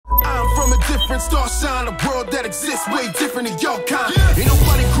different, star shine, a world that exists way different than your kind. Ain't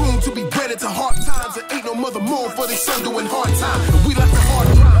nobody groomed to be wedded to hard times. There ain't no mother moon for their son doing hard time. And we like the hard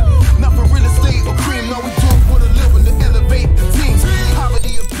grind, not for real estate or cream. No, we do it for the living to elevate the teams.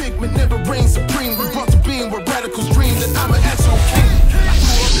 Poverty of pigment never reigns supreme. We brought to being where radicals dream that I'm an actual king. I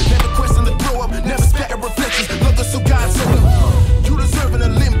grew up, never question the throw up, never scatter reflections. Love the so God so you deserve an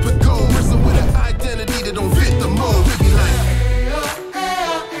Olympic gold. Wrestle with an identity that don't fit the mold. We be like,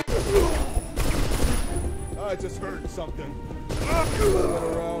 I just heard something.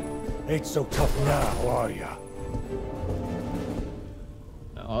 Ain't so tough now, are ya?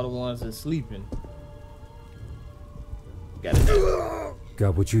 Now, all the ones that sleeping. Got it.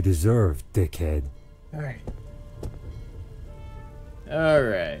 Got what you deserve, dickhead. Alright.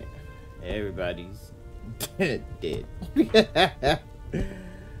 Alright. Everybody's dead.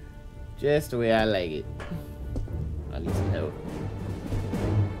 Just the way I like it. I need some help.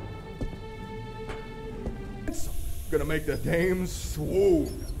 Gonna make the dames swoon.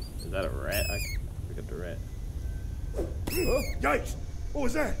 Is that a rat? I can pick up the rat. Yikes! What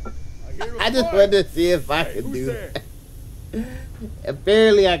was that? I just wanted to see if I could do that.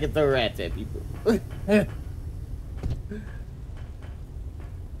 Apparently I can throw rats at people.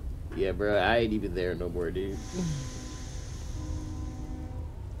 Yeah, bro, I ain't even there no more, dude.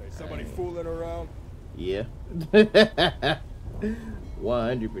 Hey, somebody fooling around? Yeah. 100%.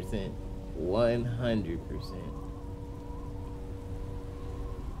 100%.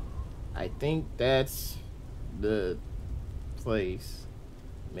 I think that's the place.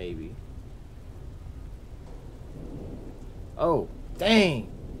 Maybe. Oh, dang.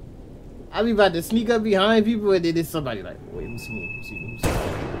 I be about to sneak up behind people and then there's somebody like, wait, let me see.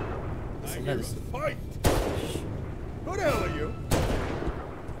 I hear a fight. Who the hell are you?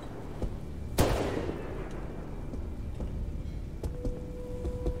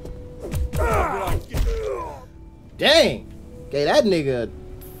 Dang. Okay, that nigga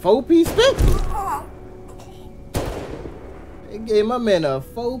 4-piece special. They gave my man a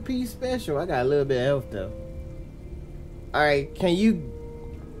 4-piece special. I got a little bit of health though. Alright, can you...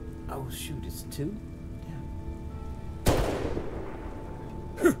 Oh shoot, it's 2?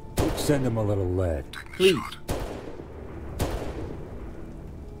 Send him a little lead. Please.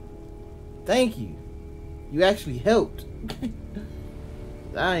 Thank you. You actually helped.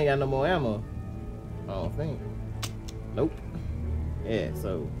 I ain't got no more ammo. I don't think. Nope. Yeah,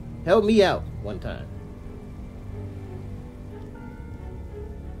 so help me out one time.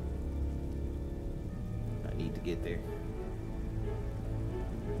 I need to get there.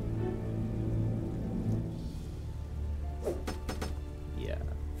 Yeah, I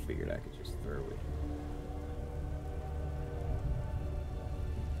figured I could just throw it.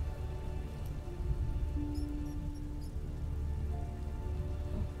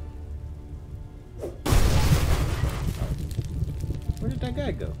 Where did that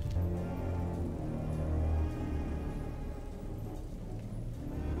guy go?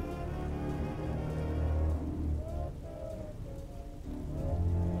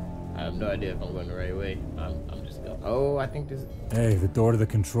 I have no idea if I'm going the right way. I'm just going. Oh, I think this. Hey, the door to the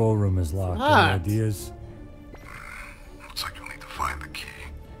control room is locked. Any ideas? Looks like you'll need to find the key.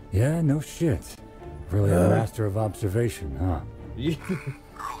 Yeah, no shit. Really a master of observation, huh? Earlier,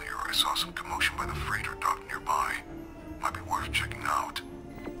 I saw some commotion by the freighter dock nearby. Might be worth checking out.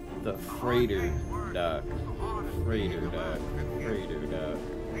 The freighter dock. Freighter dock. Freighter dock.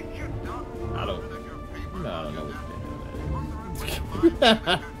 I don't know what that is. I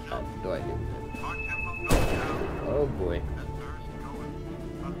have no idea. Oh boy.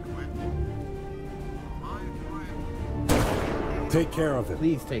 Take care of it.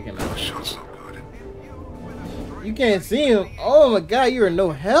 Please take him out. Shot's no good. You can't see him. Oh my god, you're no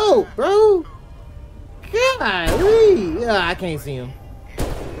help, bro. Golly. Yeah, I can't see him.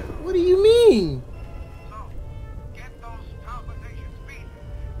 What do you mean?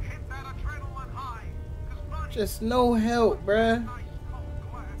 Just no help, bruh.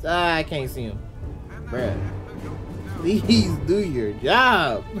 I can't see him. Bruh. Please do your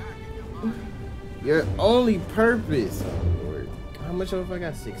job. Your only purpose. Oh, Lord. How much have I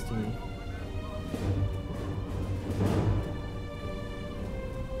got? 16.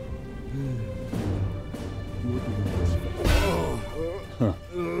 Huh.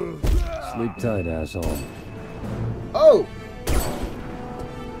 Sleep tight, asshole. Oh!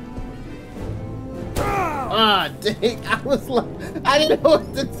 Ah, dang. I was like, I didn't know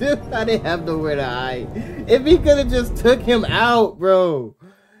what to do. I didn't have nowhere to hide. If he could have just took him out, bro.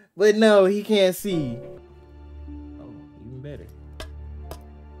 But no, he can't see. Oh, even better.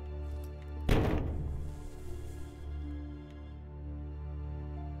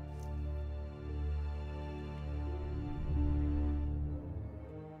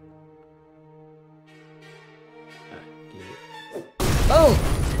 Oh,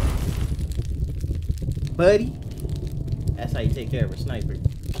 buddy. That's how you take care of a sniper.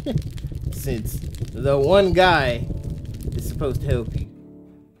 Since the one guy is supposed to help you,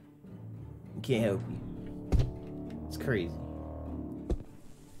 he can't help you. It's crazy.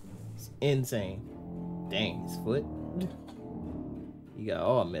 It's insane. Dang, his foot. He got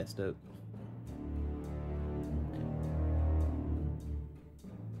all messed up.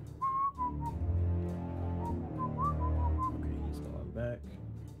 Okay, he's going back.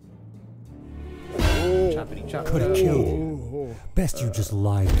 Choppity chop. Could have killed you. Best you just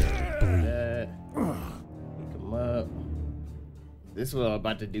lied there, bleed. That. Pick him up. This is what I'm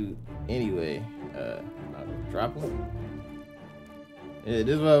about to do anyway. I'll drop him. Yeah,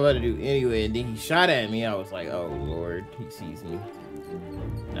 this is what I'm about to do anyway. And then he shot at me. I was like, oh Lord, he sees me.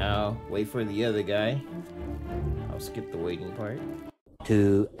 Now, wait for the other guy. I'll skip the waiting part.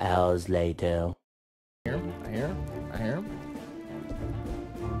 2 hours later. I hear him. I hear him. I hear him.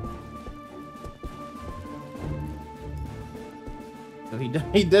 So he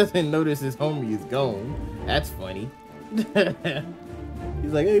doesn't notice his homie is gone. That's funny.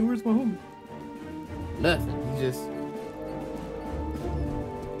 He's like, hey, where's my homie? Nothing. He just...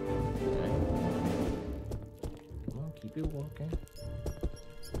 Come on, keep it walking.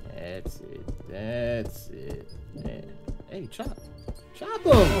 That's it. That's it. Man. Hey, chop. Chop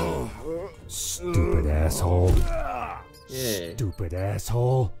him! Stupid asshole. Yeah. Stupid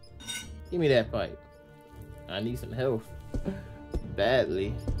asshole. Give me that pipe. I need some health.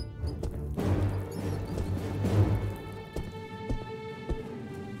 Badly.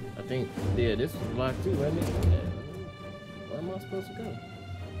 I think, yeah, this was locked too, wasn't it? Yeah. Where am I supposed to go?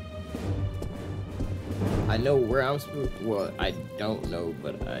 I know where I'm supposed to, well, I don't know,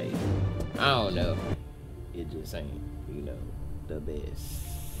 but I don't know. It just ain't, you know, the best.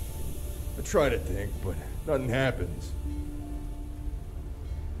 I try to think, but nothing happens.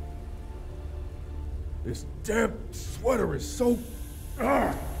 This damn sweater is so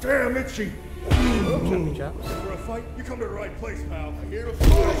damn itchy. Choppy chops. For a fight, you come to the right place, pal. I'm here to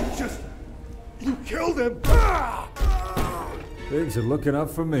fight. You killed him. Things are looking up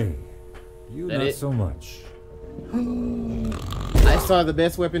for me. You That not it? so much. I saw the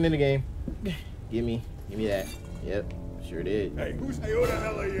best weapon in the game. Give me that. Yep, sure did. Hey, who the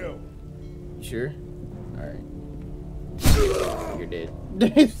hell are you? You sure? Alright. You're dead.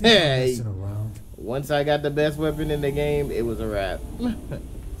 Hey. Messing around. Once I got the best weapon in the game, it was a wrap.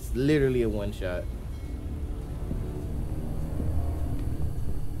 It's literally a one shot.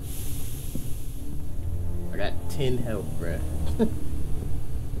 I got 10 health, bruh.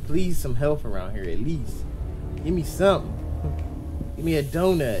 Please, some health around here at least. Give me something. Give me a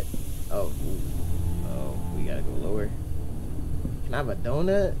donut. Oh, oh, we gotta go lower. Can I have a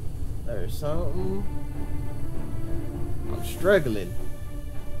donut or something? I'm struggling.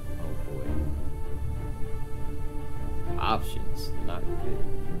 Oh boy. Options, not good.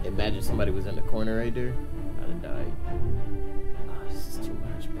 Imagine somebody was in the corner right there. I'd have died. Oh, this is too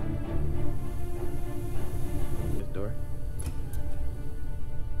much, bro. This door.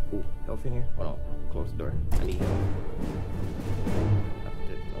 Ooh, health in here? Hold on. Close the door. I need help.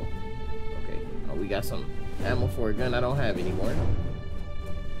 Okay. Oh, we got some ammo for a gun I don't have anymore.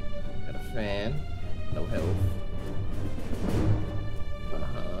 Got a fan. No health.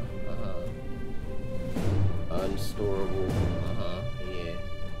 Unstorable. Yeah.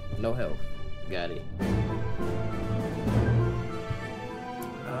 No health. Got it.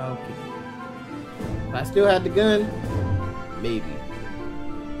 Okay. If I still had the gun, maybe.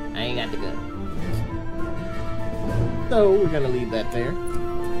 I ain't got the gun. So we're gonna leave that there.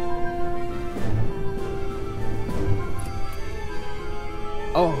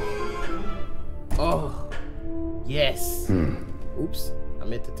 Oh. Oh. Yes. Oops. I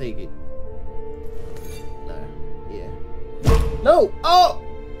meant to take it. Nah. Yeah. No. Oh.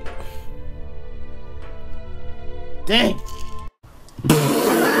 Dang. Oh,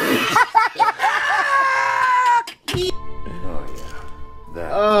 yeah. That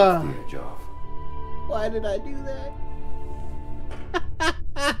took the edge off. Why did I do that?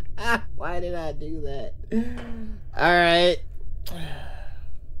 Why did I do that? All right.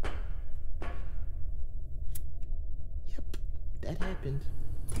 Yep, that happened.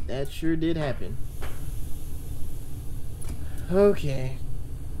 That sure did happen. Okay.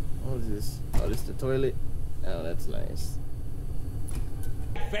 What was this? Oh, this is the toilet? Oh, that's nice.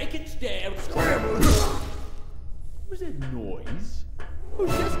 Vacant stare. What's that noise?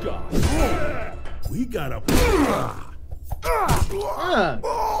 Who's this guy? We got a.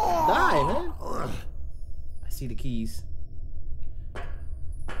 Die, man. I see the keys. I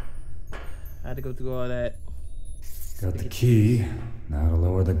had to go through all that. Got the key. Now to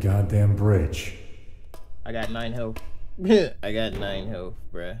lower the goddamn bridge. I got 9 health. I got 9 health,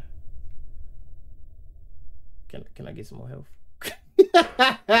 bruh. Can I get some more health?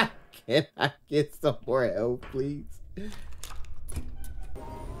 Can I get some more health, please?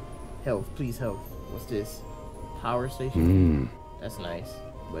 Health, please, health. What's this? Power station? That's nice.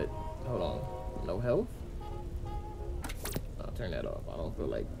 But, hold on. No health? I'll turn that off. I don't feel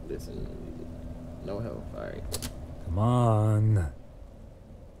like listening. No health. Alright. Come on.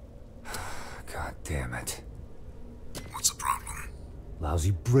 God damn it. What's the problem?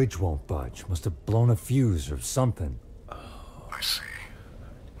 Lousy bridge won't budge. Must have blown a fuse or something. I see.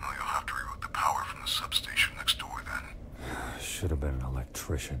 Well, you'll have to reroute the power from the substation next door then. Should have been an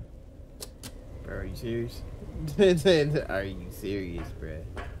electrician. Bro, are you serious? Are you serious, bruh?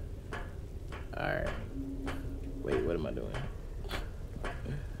 Alright. Wait, what am I doing?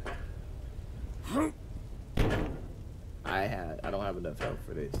 I don't have enough health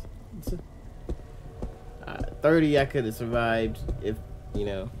for this. 30 I could have survived if, you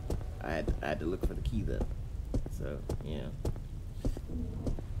know, I had to look for the key though. So, yeah.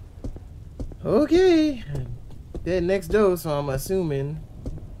 Okay. That next door, so I'm assuming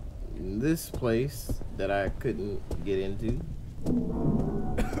this place that I couldn't get into.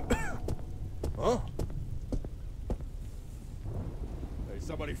 Huh? Hey,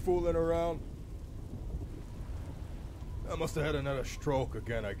 somebody fooling around? I must have had another stroke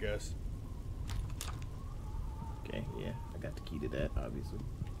again, I guess. Okay, yeah, I got the key to that, obviously.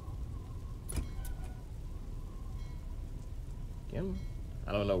 Kim?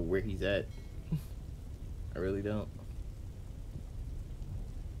 I don't know where he's at. I really don't.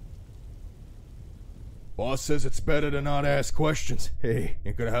 Boss says it's better to not ask questions. Hey,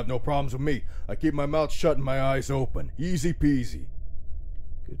 ain't gonna have no problems with me. I keep my mouth shut and my eyes open. Easy peasy.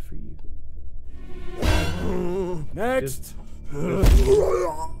 Good for you. Next!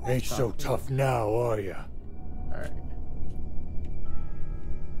 Ain't so tough now, are ya? Alright.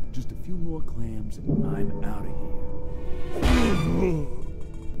 Just a few more clams and I'm out of here.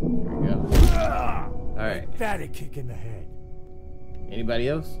 There we go. Alright. That a kick in the head. Anybody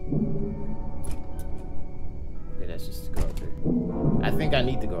else? Okay, that's just to go out there. I think I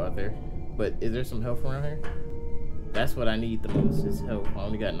need to go out there. But is there some health around here? That's what I need the most is health. I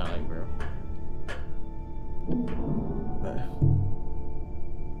only got 9, bro.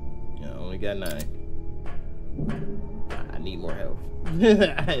 Yeah, I only got 9. I need more health.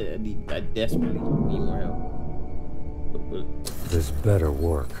 I desperately need more health. This better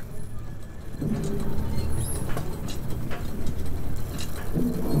work.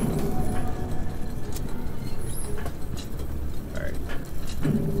 Alright.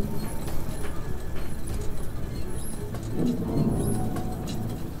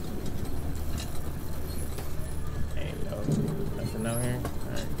 Ain't nothing out here.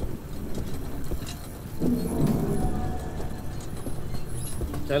 Alright.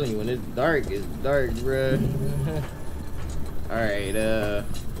 I'm telling you, when it's dark, bruh. Alright,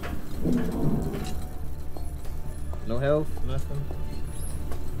 no health, nothing.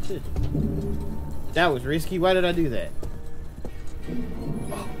 Shit. That was risky. Why did I do that?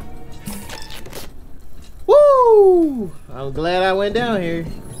 Woo! I'm glad I went down here.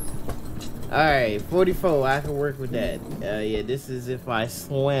 Alright, 44. I can work with that. Yeah, this is if I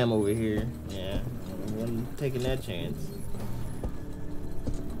swam over here. Yeah, I wasn't taking that chance.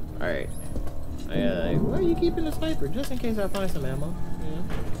 Alright. Why are you keeping the sniper? Just in case I find some ammo. Yeah.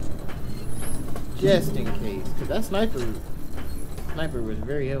 Just in case. Because that sniper was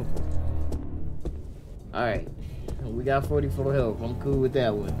very helpful. Alright. We got 44 health. I'm cool with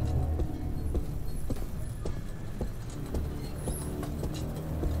that one.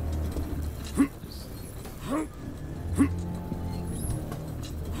 There we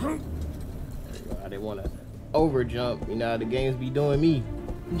go. I didn't want to over jump. You know how the games be doing me.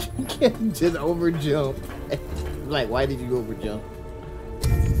 Just over jump. Like, why did you over jump?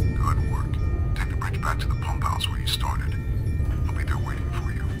 Good work. Take the bridge back to the pump house where you started. I'll be there waiting for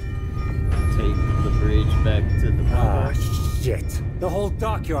you. Take the bridge back to the Ah, shit. The whole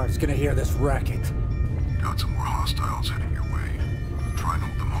dockyard's gonna hear this racket. Got some more hostiles heading your way. Try and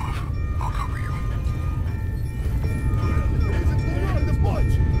hold them off. I'll cover you.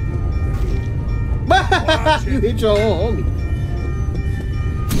 You hit your own homie.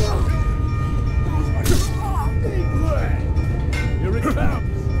 Here it comes.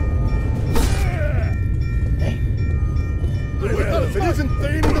 Well, if it isn't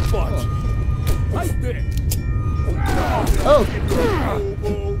Thane in the bunch. Right there. Oh.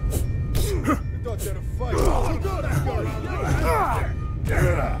 You thought you had a fight.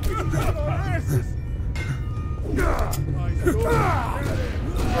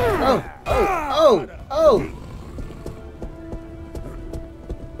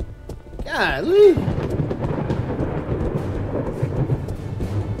 Golly.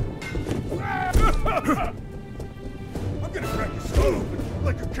 I'm gonna crack your skull open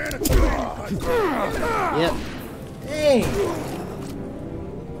like a can of tomato. Yep. Dang.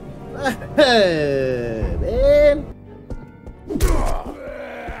 Man.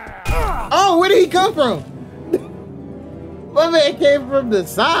 Oh, where did he come from? My man came from the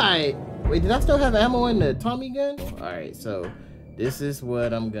side. Wait, did I still have ammo in the Tommy gun? Alright, so this is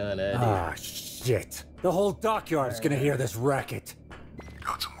what I'm gonna do. Ah, shit. The whole dockyard's gonna hear this racket.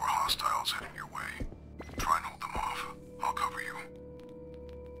 Got some more hostiles heading your way. Try and hold them off. I'll cover you.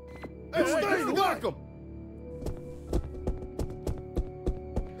 Hey, stay, lock him!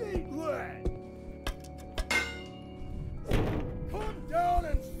 Come down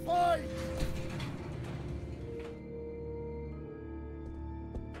and fight!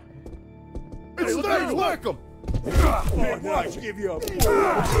 Hey, stay, lock him! Watch, give you a...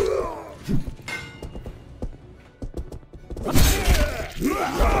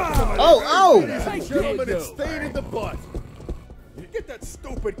 Oh! Gentlemen, it stayed in the butt. Get that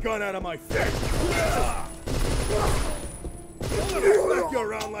stupid gun out of my face. Don't let me smack you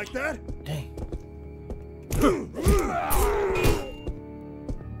around like that. Dang.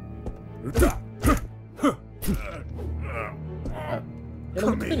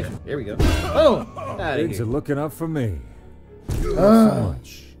 There we go. Oh! Things are looking up for me. So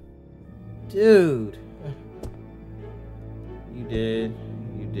much. Dude. You did.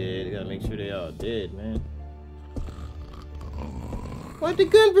 You did. You gotta make sure they all did, man. Why'd the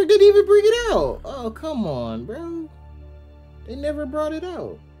gunbreak didn't even bring it out? Oh, come on, bro. They never brought it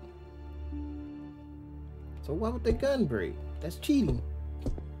out. So why would the gun break? That's cheating.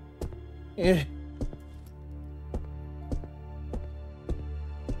 Yeah.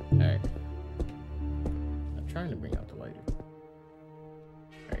 Alright. I'm trying to bring out the lighter.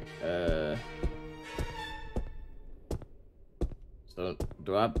 Alright, so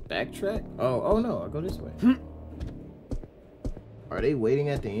do I backtrack? Oh no, I'll go this way. Are they waiting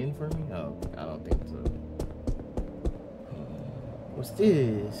at the end for me? Oh, I don't think so. What's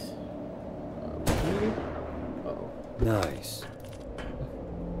this? Uh-oh. Nice.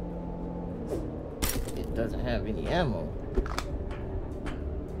 It doesn't have any ammo.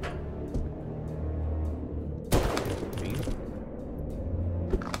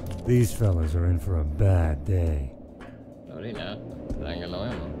 These fellas are in for a bad day. No, they not. I ain't got no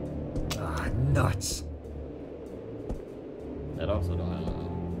ammo. Ah, nuts. That also don't have no ammo.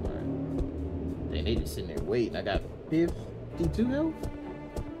 Alright. Dang, they just sitting there waiting. I got 52 health?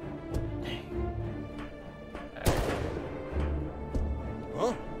 Dang.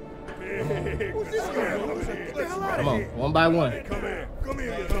 Huh? Who's this guy? Come on, one by one. Come here. Come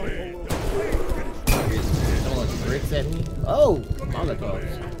on, bricks at me. Oh,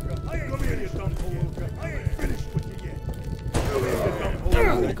 Molotovs. Come here, you dumb fool. I ain't finished with you yet.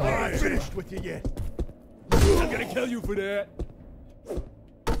 I ain't finished with you yet. I'm gonna kill you for that.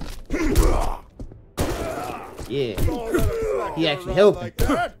 Yeah. He actually helped me.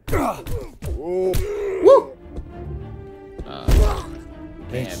 Woo!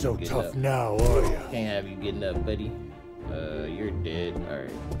 Ain't so tough now, are ya? Can't have you getting up, buddy. You're dead.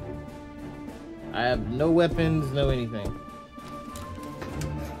 Alright. I have no weapons, no anything.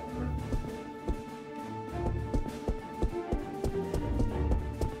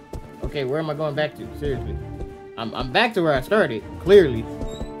 Okay, where am I going back to? Seriously. I'm back to where I started, clearly.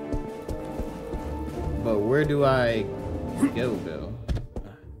 But where do I go, though?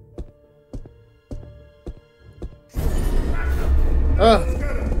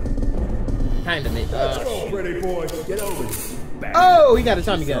 Kind of it. Ready, boy. Get over it. Oh, he got a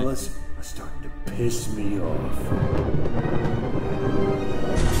Tommy gun. Fellas are starting to piss me off.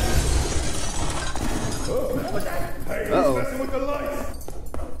 Uh-oh. With the lights.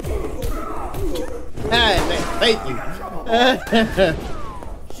 Thank you.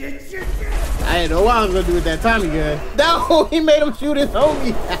 I didn't know what I was gonna do with that Tommy gun. No, he made him shoot his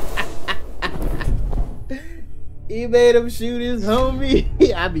homie. He made him shoot his homie.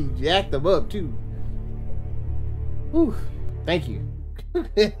 I be jacked him up too. Whew. Thank you.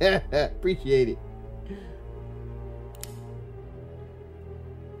 Appreciate it.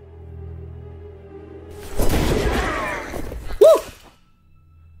 Woo!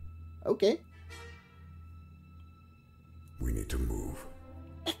 Okay. We need to move.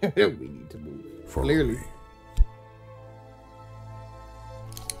 We need to move. Follow Clearly. me.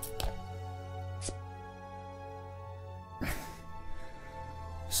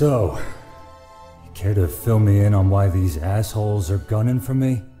 So, you care to fill me in on why these assholes are gunning for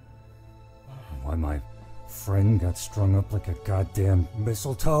me? Why my friend got strung up like a goddamn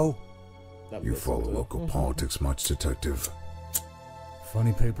mistletoe? You follow local politics much, Detective?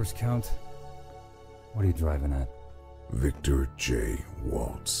 Funny papers count? What are you driving at? Victor J.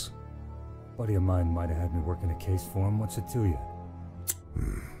 Waltz. Buddy of mine might have had me working a case for him. What's it to you?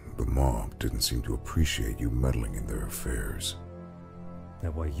 The mob didn't seem to appreciate you meddling in their affairs.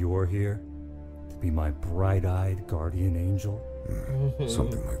 That why you're here? To be my bright-eyed guardian angel?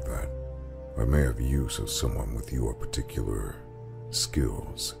 Something like that. I may have use of someone with your particular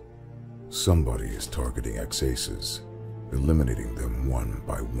skills. Somebody is targeting A.C.E.S, eliminating them one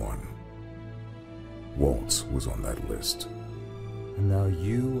by one. Waltz was on that list. And now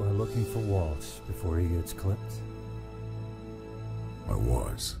you are looking for Waltz before he gets clipped? I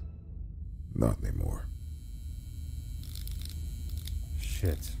was. Not anymore.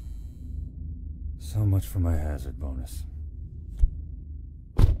 Shit. So much for my hazard bonus.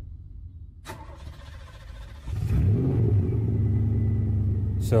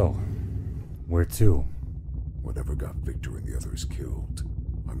 So, where to? Whatever got Victor and the others killed,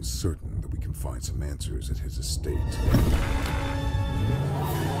 I'm certain that we can find some answers at his estate.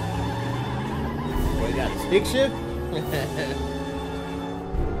 Boy, got a stick shift?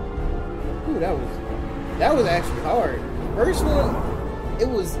 Ooh, that was actually hard. First one, it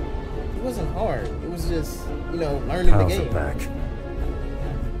wasn't hard. It was just, you know, learning the game. Back.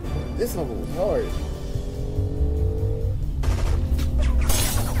 This level was hard.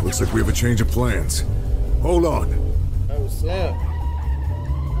 Looks like we have a change of plans. Hold on. Oh, snap.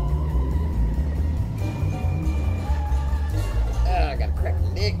 Ah, I got a cracked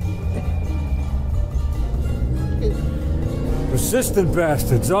neck. Persistent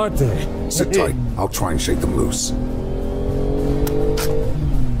bastards, aren't they? Sit tight. I'll try and shake them loose.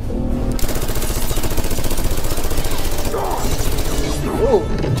 Oh.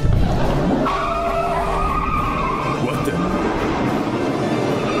 What the?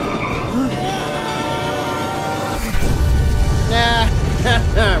 Nah.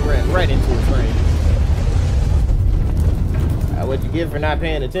 right into his brain. What'd you get for not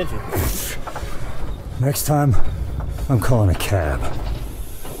paying attention? Next time, I'm calling a cab.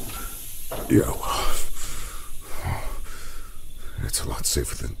 Yo. It's a lot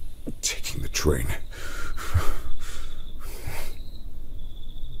safer than taking the train.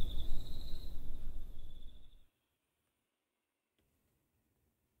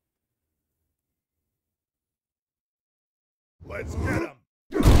 Let's get him.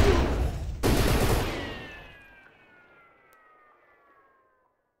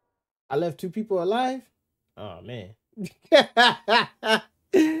 I left 2 people alive? Oh, man.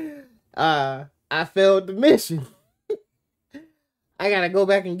 I failed the mission. I gotta go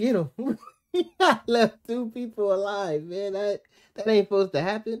back and get them. I left 2 people alive, man. That ain't supposed to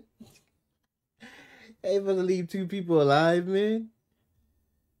happen. Ain't supposed to leave 2 people alive, man.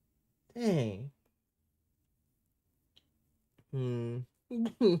 Dang.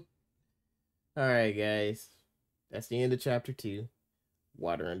 Alright, guys. That's the end of chapter 2.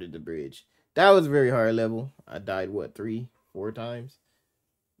 Water under the bridge. That was a very hard level. I died, what, 3, 4 times?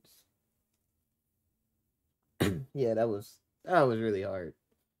 Yeah, that was really hard.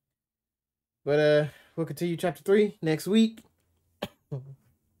 But we'll continue chapter 3 next week.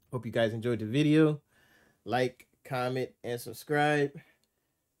 Hope you guys enjoyed the video. Like, comment, and subscribe.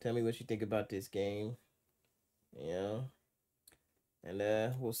 Tell me what you think about this game. Yeah. And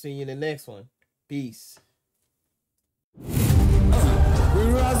we'll see you in the next one. Peace. We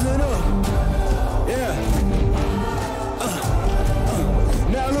rising up, yeah.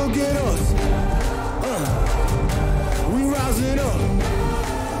 Now look at us. We rising up.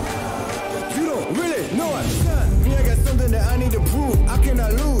 You don't really know it. Me, I got something that I need to